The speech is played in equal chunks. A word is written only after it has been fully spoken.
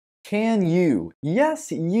Can you,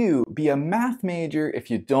 yes you, be a math major if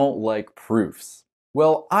you don't like proofs?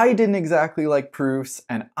 Well, I didn't exactly like proofs,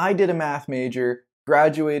 and I did a math major,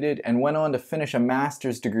 graduated, and went on to finish a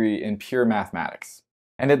master's degree in pure mathematics.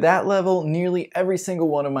 And at that level, nearly every single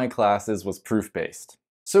one of my classes was proof-based.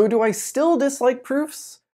 So do I still dislike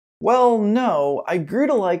proofs? Well, no, I grew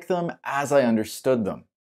to like them as I understood them.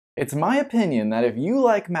 It's my opinion that if you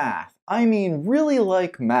like math, I mean really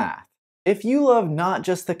like math, if you love not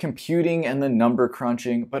just the computing and the number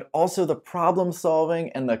crunching, but also the problem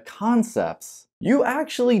solving and the concepts, you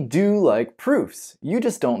actually do like proofs. You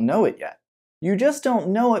just don't know it yet. You just don't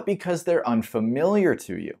know it because they're unfamiliar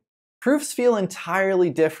to you. Proofs feel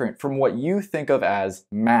entirely different from what you think of as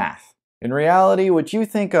math. In reality, what you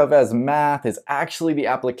think of as math is actually the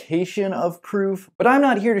application of proof, but I'm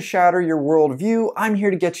not here to shatter your worldview, I'm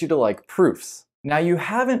here to get you to like proofs. Now, you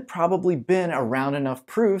haven't probably been around enough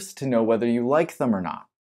proofs to know whether you like them or not.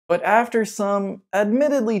 But after some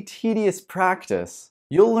admittedly tedious practice,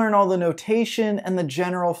 you'll learn all the notation and the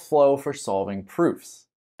general flow for solving proofs.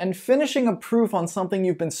 And finishing a proof on something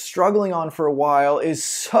you've been struggling on for a while is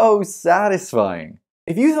so satisfying.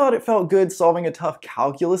 If you thought it felt good solving a tough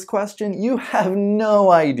calculus question, you have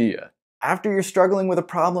no idea. After you're struggling with a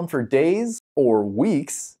problem for days or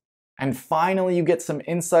weeks, and finally you get some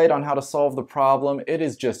insight on how to solve the problem, it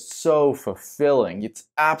is just so fulfilling. It's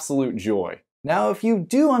absolute joy. Now, if you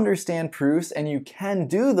do understand proofs and you can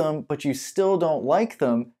do them, but you still don't like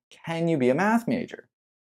them, can you be a math major?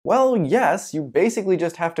 Well, yes, you basically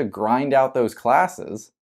just have to grind out those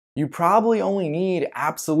classes. You probably only need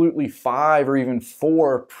absolutely 5 or even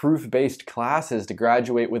 4 proof-based classes to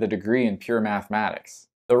graduate with a degree in pure mathematics.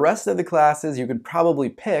 The rest of the classes you could probably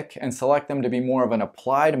pick and select them to be more of an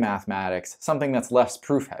applied mathematics, something that's less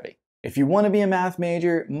proof-heavy. If you want to be a math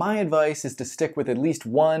major, my advice is to stick with at least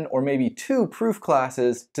 1 or maybe 2 proof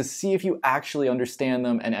classes to see if you actually understand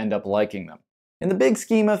them and end up liking them. In the big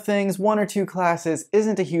scheme of things, 1 or 2 classes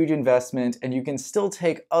isn't a huge investment, and you can still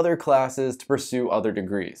take other classes to pursue other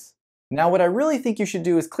degrees. Now, what I really think you should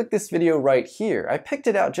do is click this video right here. I picked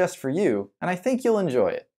it out just for you, and I think you'll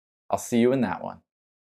enjoy it. I'll see you in that one.